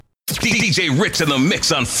DJ Ritz in the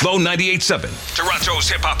mix on Flow 98.7, Toronto's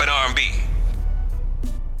hip hop and R&B.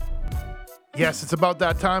 Yes, it's about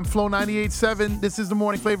that time. Flow 98.7. This is the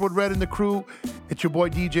Morning Flavor with Red and the crew. It's your boy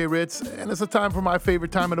DJ Ritz, and it's a time for my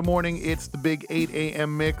favorite time of the morning. It's the big 8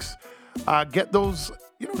 a.m. mix. Get those,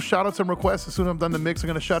 shout outs and requests. As soon as I'm done the mix, I'm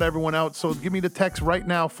going to shout everyone out. So give me the text right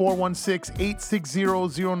now,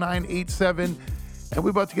 416-860-0987. And we're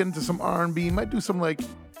about to get into some R&B. Might do some like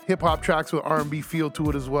hip-hop tracks with R&B feel to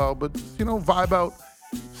it as well. But, vibe out,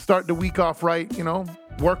 start the week off right,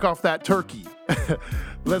 work off that turkey.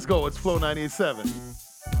 Let's go. It's Flow 98.7.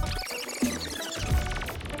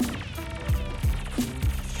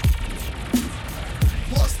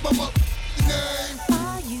 What's my name?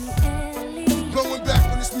 Are you Ellie? Blowing back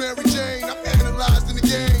on this Mary Jane. I'm analyzing the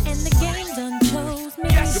game. And the game done chose me.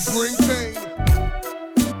 To bring pain.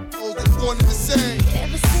 All they wanted the same.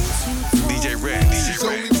 Ever since you told DJ me Red, DJ There's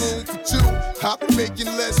only room for two. I've been making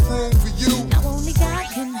less room for you. now only God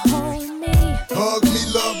can hold me. Hug me,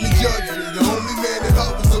 love me, judge me. The only man that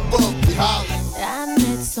hovers above me. Holler. I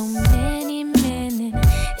met so many men and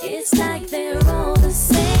it's like they're all the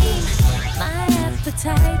same. My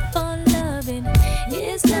appetite for loving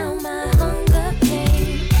is now my hunger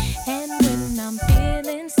pain. And when I'm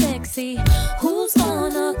feeling sexy, who's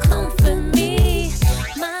gonna comfort me?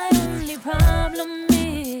 My only problem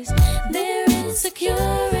is their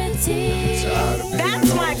insecurity.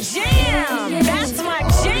 That's my jam. That's my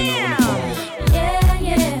jam. Yeah,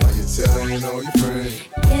 yeah, Why you telling all your friends?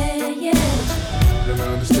 yeah, yeah. Don't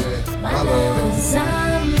understand my love. 'Cause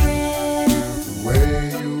I'm real. The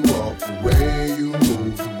way you walk, the way you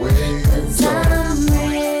move, the way you talk, I'm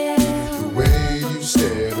real. the way you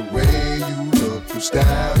stare, the way you look, your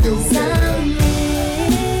style, your hair, I'm the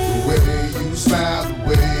real. way you smile, the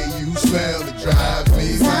way you smell, it drives me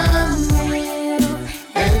wild. I'm real.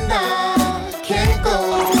 And I can't go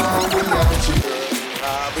on without you.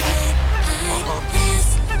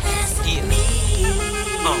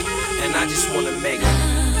 And I just wanna make it.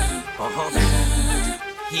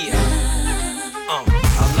 Yeah.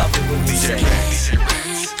 I love it when you say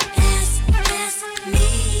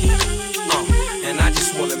and I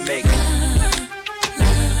just wanna make it.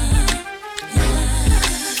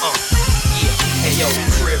 Yeah. Hey yo,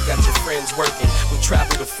 the crib got your friends working. We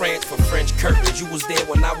traveled to France for French curtains. You was there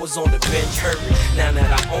when I was on the bench hurting. Now that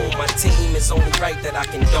I own my team, it's only right that I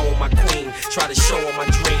can dome my queen. Try to show her my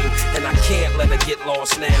dream, and I can't let her get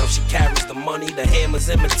lost now. She carries the money, the hammers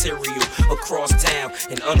and material across town,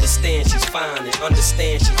 and understands she's fine, and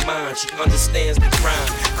understands she's mine. She understands the grind,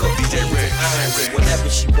 cookies and irons, and whatever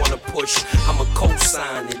she wanna push, I'ma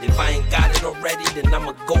co-sign it. If I ain't got it already, then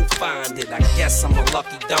I'ma go find it. I guess I'm a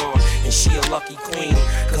lucky dawn, and she a lucky queen,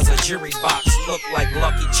 cause her jewelry box look like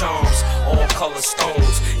Lucky Charms, all color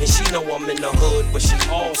stones. And she know I'm in the hood, but she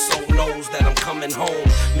also knows that I'm coming home.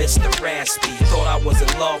 Mr. Raspy, thought I was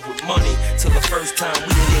in love with money, till the first time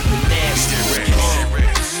we did the nasty.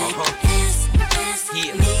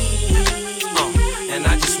 Yeah. And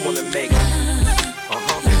I just wanna make it.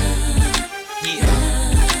 Yeah.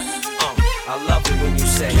 I love it when you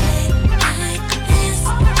say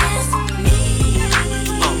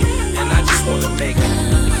and I just wanna make it.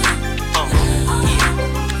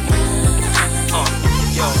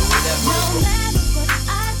 Yo, whatever. No matter what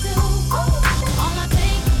I do, all I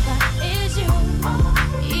think about is you.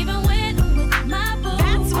 Even when I'm with my boo,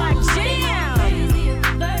 That's my I'm jam. crazy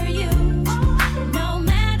over you. No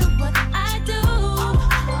matter what I do,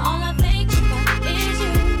 all I think about is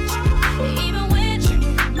you. Even when I'm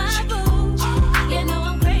with my boo, you know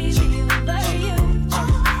I'm crazy over you.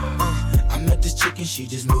 I met this chick and she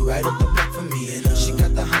just moved right up the block for me. And she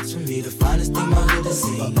got the hots for me, the finest thing my hood has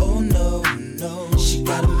seen. But oh no, she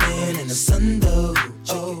got a man and a son though.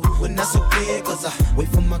 Oh, when that's okay, cause I wait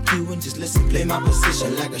for my cue and just listen, play my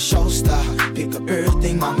position like a show star. Pick up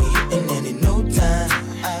everything, mommy hitting, and in no time,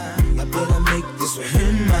 I better make this with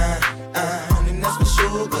him mine. And that's for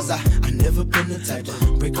sure, cause I never been the type to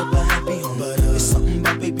break up a happy home. But it's something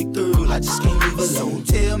about baby girl, I just can't leave alone.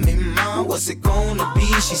 Tell me, mom, what's it gonna be?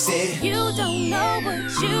 She said, You don't know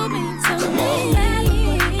what you mean to Come me. on. No matter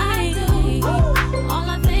what I do, all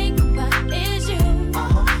I think about is you.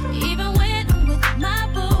 Even when I'm with my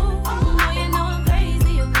boo, oh, you know I'm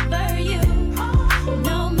crazy over you.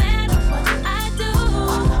 No matter what I do,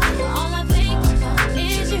 all I think about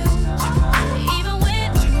is you. Even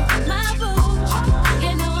when I'm with my boo,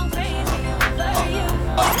 you know I'm crazy over you.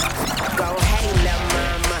 Go, hey, lil'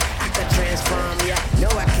 mama, I could transform ya. No,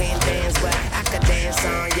 I can't dance, but I could dance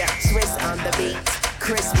on ya. Swiss on the beat,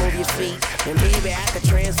 Chris, move your feet. And baby, I could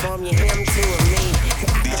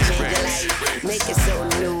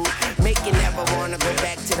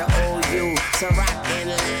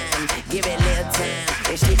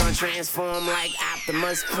transform like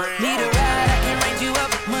Optimus Prime. Need a ride, I can range you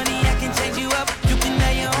up. Money, I can change you up. You can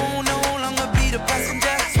have your own, no longer be the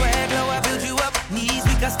passenger. Swag low, I build you up. Knees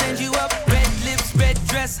weak, I stand you up. Red lips, red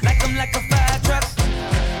dress, like I'm like a fire truck.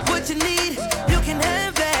 What you need, you can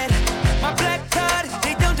have that. My black card,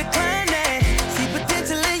 they don't decline that. See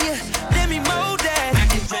potential in you, let me mold that. I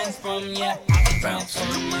can transform ya, I can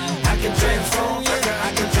transform ya. I can transform ya,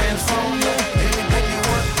 I can transform ya. Anything you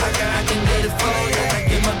want, I can get it for ya. I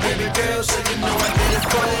get my baby girl, so you know I did it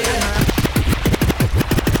for ya.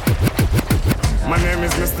 My name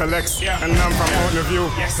is Mr. Lex, and I'm from Mountain View.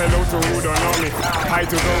 Hello to who don't know me, hi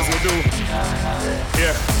to those who do.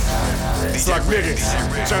 Yeah, Swag Biggie,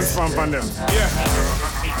 transform on them. Yeah,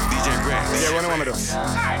 yeah, what do you want me to do?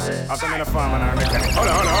 After I'm in a farm and I make it. Hold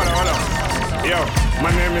on. Yo,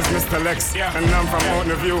 my name is Mr. Lex, and I'm from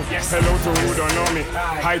Mountain View. Hello to who don't know me,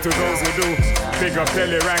 hi to those who do. Big up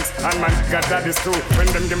Telly ranks, and man got that is too. When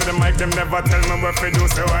them give me the mic, them never tell me what to do.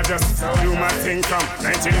 So I just do my thing from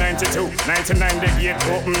 1992, 99 the gate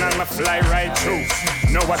open and I fly right through.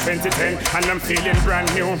 Now at 2010 and I'm feeling brand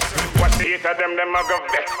new. What the eight of them I go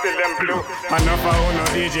vex till them blue. Man of our own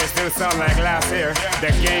DJ still sound like last year. The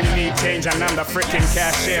game need change and I'm the freaking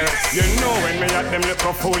cashier. You know when me at them look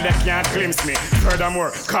a fool they can't glimpse me.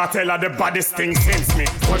 Furthermore, cartel are the baddest thing since me.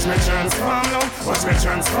 Watch me transform now, watch me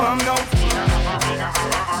transform now.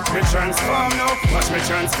 Me transform now, watch me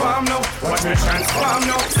transform now, watch me transform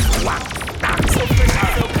now.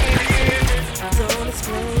 Don't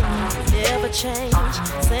explain, never change.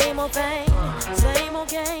 Same old thing, same old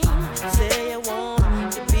game. Say you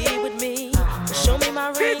want to be with me. Show me my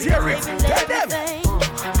ring, baby, let me think.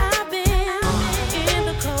 I've been in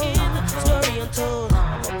the cold, story untold.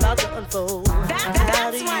 I'm about to unfold.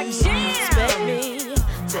 How do you expect me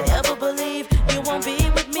to ever believe you won't be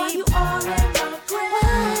with me? Why you all in my grave?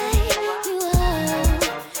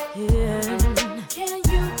 Can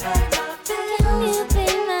you pay my bills? Can you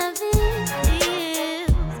pay my bills?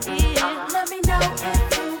 Let me know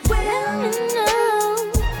if you will.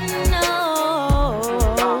 No.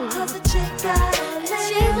 'Cause the chick got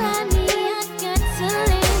me, I got to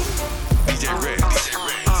leave. DJ Rex.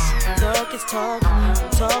 Talk is talk,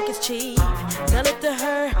 talk is cheap. Tell it to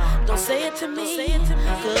her, don't say it to me.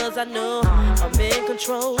 'Cause I know I'm in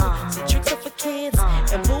control. See, tricks are for kids,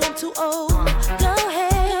 and boo, I'm too old. Go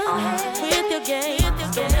ahead with your game.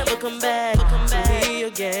 Don't ever come back to me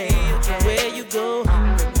again. Where you go,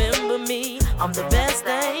 remember me. I'm the best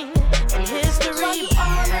thing in history.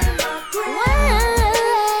 Why?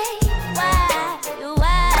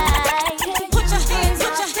 Put your hands.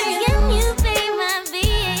 Can you pay my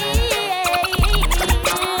bills?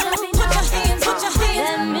 Put your hands.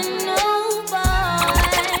 Let me know, boy.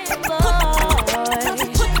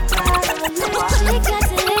 We got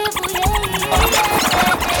to live,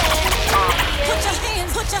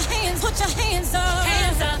 Put your hands up.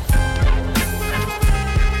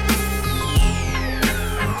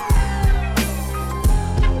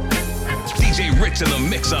 DJ Ritz in the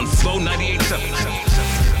mix on Flow 98.7.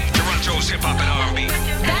 Toronto's hip hop and R&B.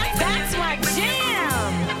 That's my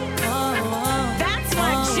jam. That's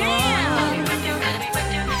my jam.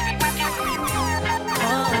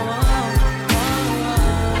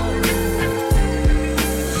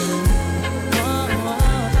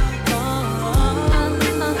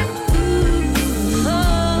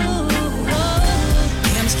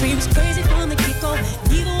 Chemistry was crazy from the get-go.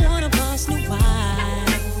 Neither one of us knew why.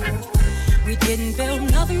 We didn't build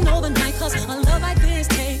nothing overnight, 'cause a love like this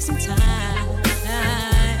takes some time.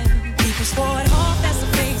 People swore it off, that's the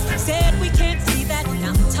face. Said we can't see that.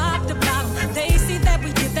 Now from top to bottom, they see that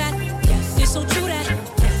we did that. Yes, it's so true that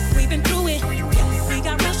we've been through it. We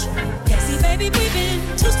got rushed. See, baby, we've been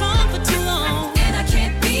too strong for too long. And I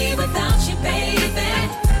can't be without you, baby.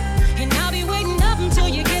 And I'll be waiting up until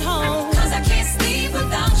you get home. 'Cause I can't sleep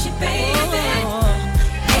without you, baby.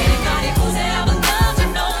 Anybody who's ever loved you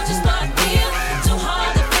knows just not real. Too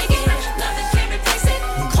hard to fake it, nothing can replace it.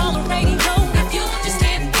 Call the radio if you just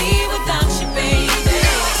can't be without you, baby.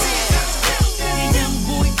 The young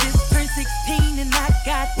boy just turned 16 and I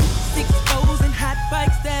got 6 O's and hot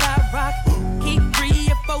bikes that I rock. Keep 3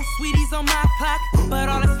 or 4 sweeties on my clock, but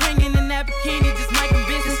all the swinging in that bikini just making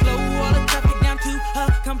business slow. All the traffic down to a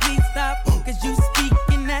complete stop. 'Cause you speak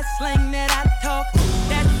in that slang that I talk.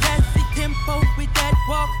 That sassy tempo with that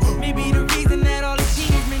walk. Maybe the reason that all the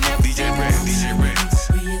teens may never DJ Rex.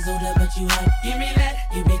 3 years older, but you hot. Give me that.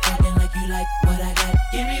 You be talking like you like what I got.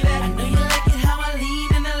 Give me that. I know you like it how I lean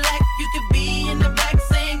in the lack. You could be in the back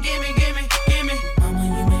saying, give me. Mama,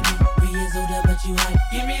 you may be 3 years older, but you hot.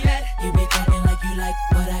 Give me that. You be talking like you like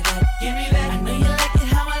what I got. Give me that. I know you like it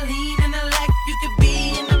how I lean in the lack. You could be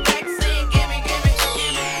in the back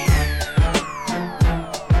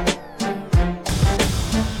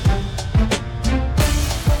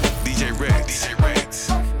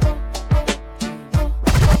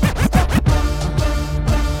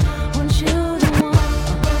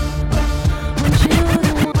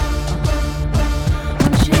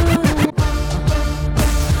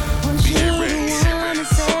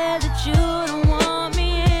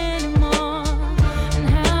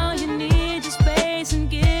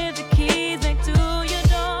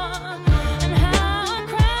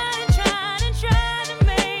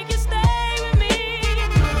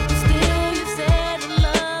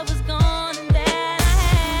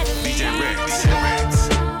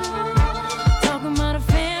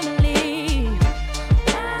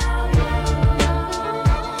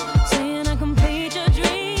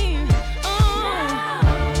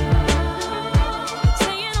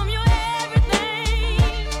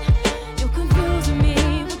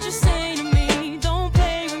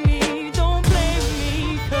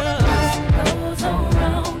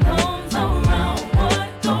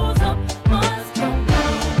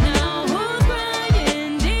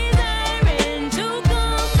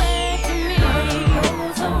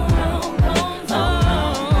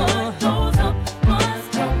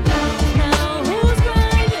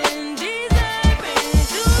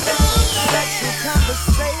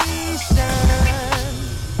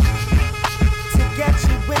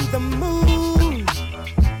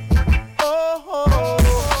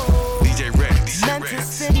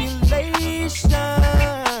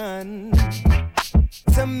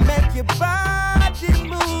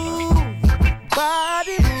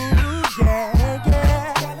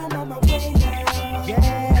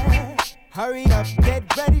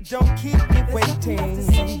don't keep me waiting.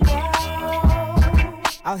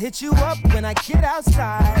 I'll hit you up when I get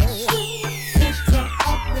outside. Picked her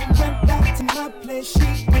up and went back to my place.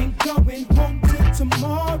 She ain't going home till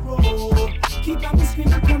tomorrow. Keep on me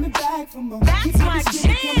screaming, coming back for more. That's my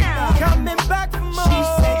jam. Coming back for more. She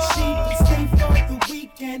said she would stay for the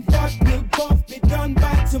weekend, but we'll both be done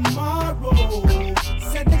by tomorrow.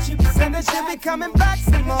 Said that she'll be coming back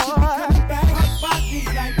some more. Coming back. Her body's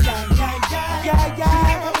like yeah.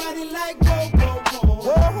 Her body like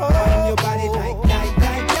whoa. And your body like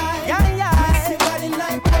yeah. Twist your body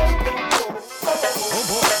like whoa.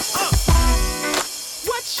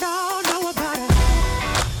 What y'all know about a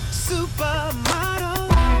supermodel?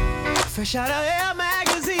 Fresh out of Air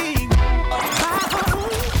magazine.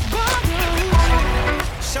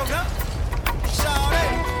 Showed up.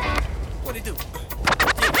 What it do?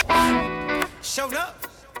 Showed up.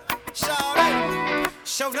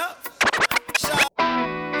 Showed up.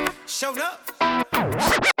 Showed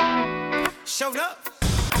up.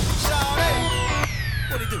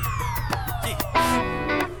 What it do?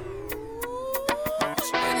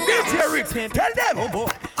 DJ Rick, tell them. Oh boy.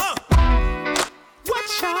 What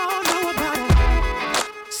y'all know about a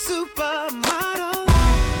supermodel?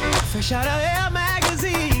 Fresh out of Air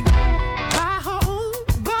magazine. Buy her own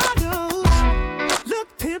bottles. Look,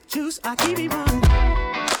 pimp juice, I keep it running.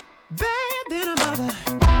 Bad than a mother.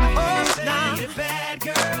 Oh, now you're a bad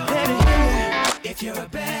girl. Baby, if you're a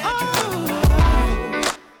bad girl.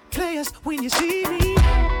 Players, when you see me,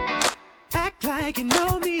 act like you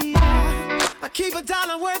know me. I keep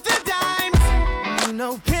 $1 worth of dimes. You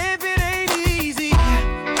know pimping ain't easy.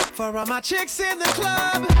 For all my chicks in the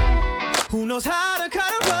club, who knows how to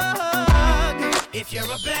cut a rug? If you're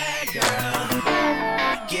a bad girl,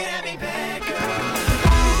 get at me, bad girl.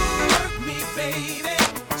 Work me, baby,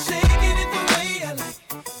 shaking it the way I like.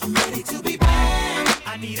 I'm ready to be bad.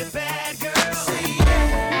 I need a bad girl. Say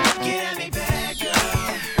yeah, get at me, bad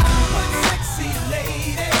girl. One sexy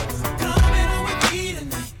lady coming on with me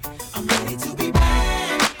tonight. I'm ready to be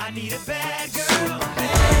bad. I need a bad girl.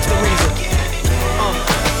 Bad girl. Get at me, bad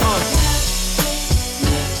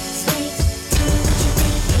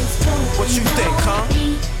What you think, huh?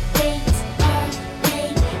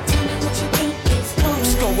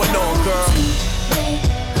 What's going on, girl?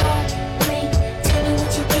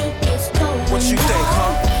 What you think,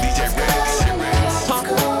 huh? DJ Rex. Huh?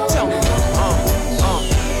 Tell me.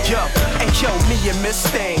 Yo, me and Miss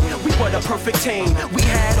Thing, we were the perfect team. We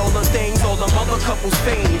had all the things all the mother couples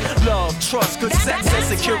fiend. Love, trust, good sex, and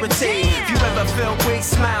security. If you ever felt weak,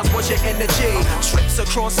 smiles was your energy. Trips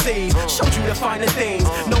across seas, showed you the finer things.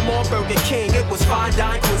 No more Burger King, it was fine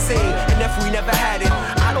dine cuisine. And if we never had it,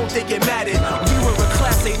 I don't think it mattered. We were a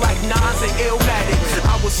classic like Nas and Illmatic.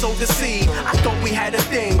 I was so deceived, I thought we had a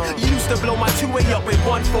thing. You used to blow my 2-way up in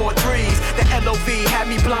 1-4-3s. The LOV had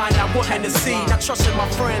me blind, I wanted to see. Not trusting my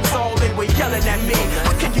friends, all they were yelling at me.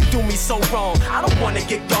 How can you do me so wrong? I don't wanna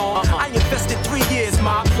get gone. I invested 3 years,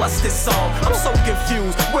 ma, plus this song. I'm so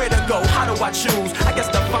confused, where to go, how do I choose? I guess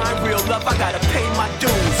to find real love, I gotta pay my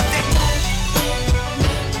dues.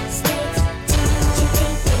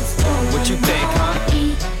 What you think, huh?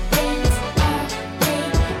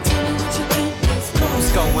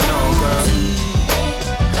 What's going on, girl?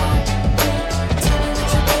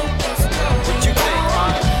 What you think,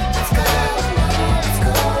 huh?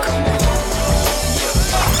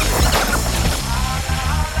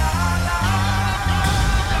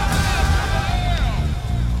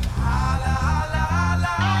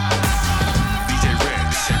 DJ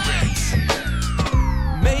Rex.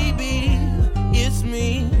 Maybe it's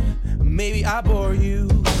me. Maybe I bore you.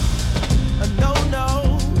 No,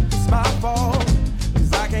 it's my fault.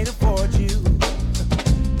 'Cause I can't afford you.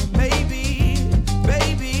 Maybe,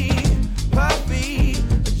 baby, Puffy,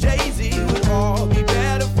 Jay-Z would all be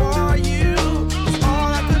better for you. 'Cause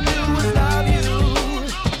all I could do was love you.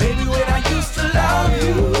 Baby, when I used to love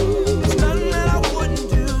you, there's nothing that I wouldn't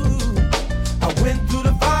do. I went through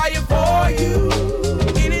the fire for you.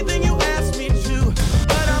 Anything you asked me to.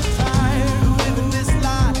 But I'm tired of living this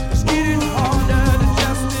life. It's getting harder to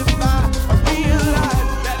justify. I realize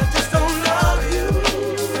that I just don't love you.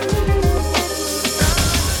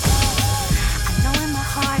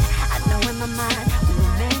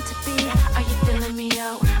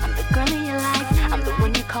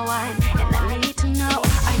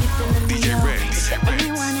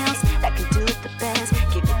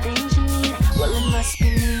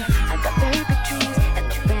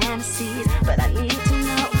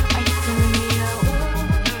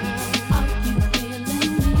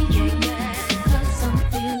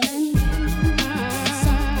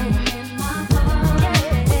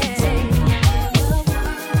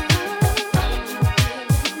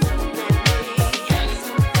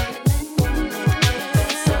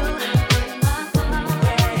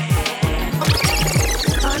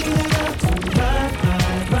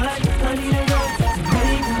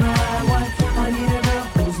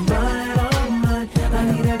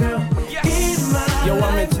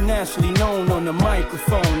 internationally known on the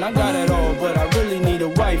microphone. I got it all, but I really need a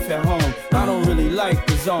wife at home. I don't really like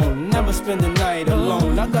the zone, never spend the night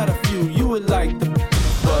alone. I got a few you would like the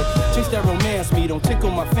but chicks that romance me don't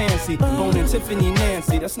tickle my fancy. Bone and Tiffany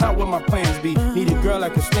Nancy, that's not what my plans be. Need a girl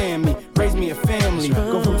that can stand me, raise me a family.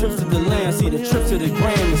 Go from trips to the land, see the trips to the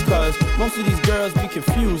Grammys. Cause most of these girls be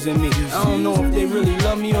confusing me. I don't know if they really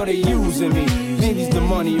love me or they using me. Maybe it's the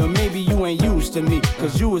money or maybe you ain't used to me.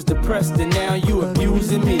 Cause you was depressed and now you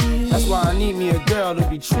abusing me. That's why I need me a girl to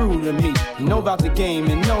be true to me. Know about the game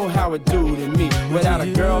and know how it do to me. Without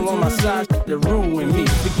a girl on my side, they ruin me.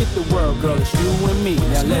 Forget the world, girl, it's you and me.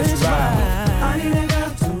 Now let's ride. I need a girl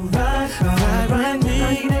to ride me. I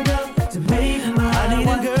need a girl to make my I need a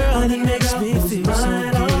girl that makes me feel so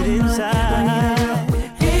good inside.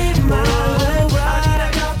 In my life, I need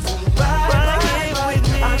a girl to ride with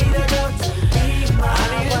me. I need a girl to be my I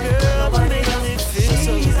need a girl that makes me feel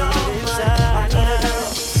so good inside.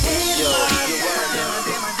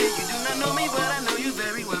 You do not know me, but I know you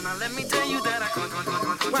very well. Now let me tell you that I can't.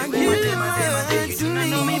 You do not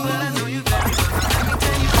know me, but I know you very well. You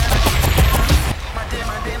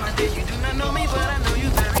do not know me, but I know you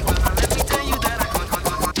very well. Now let me tell you that I can't.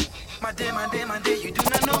 My day, you do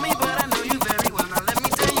not know me, but I know you very well. Now let me tell you that I can't. My day, you do not know me, but I know you very well. Now let me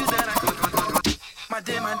tell you that I can't.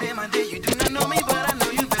 My day, you do not know me, but I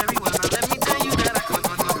know you very well. Now let me tell you that I can't.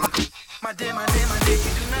 My day, you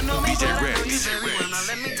do not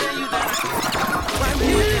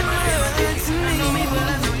know me, but I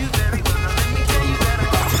know you very well. Now let me tell you that I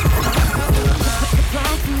can't.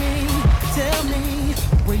 Talk to me, tell me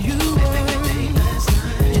where you were.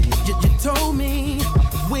 You told me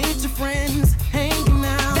with your friends hanging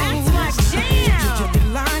out. That's my jam. You're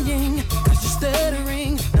lying cause you're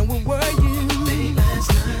stuttering. And where were you last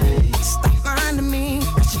night? Stop lying to me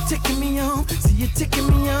cause you're ticking me on. See, you're ticking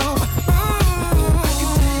me on.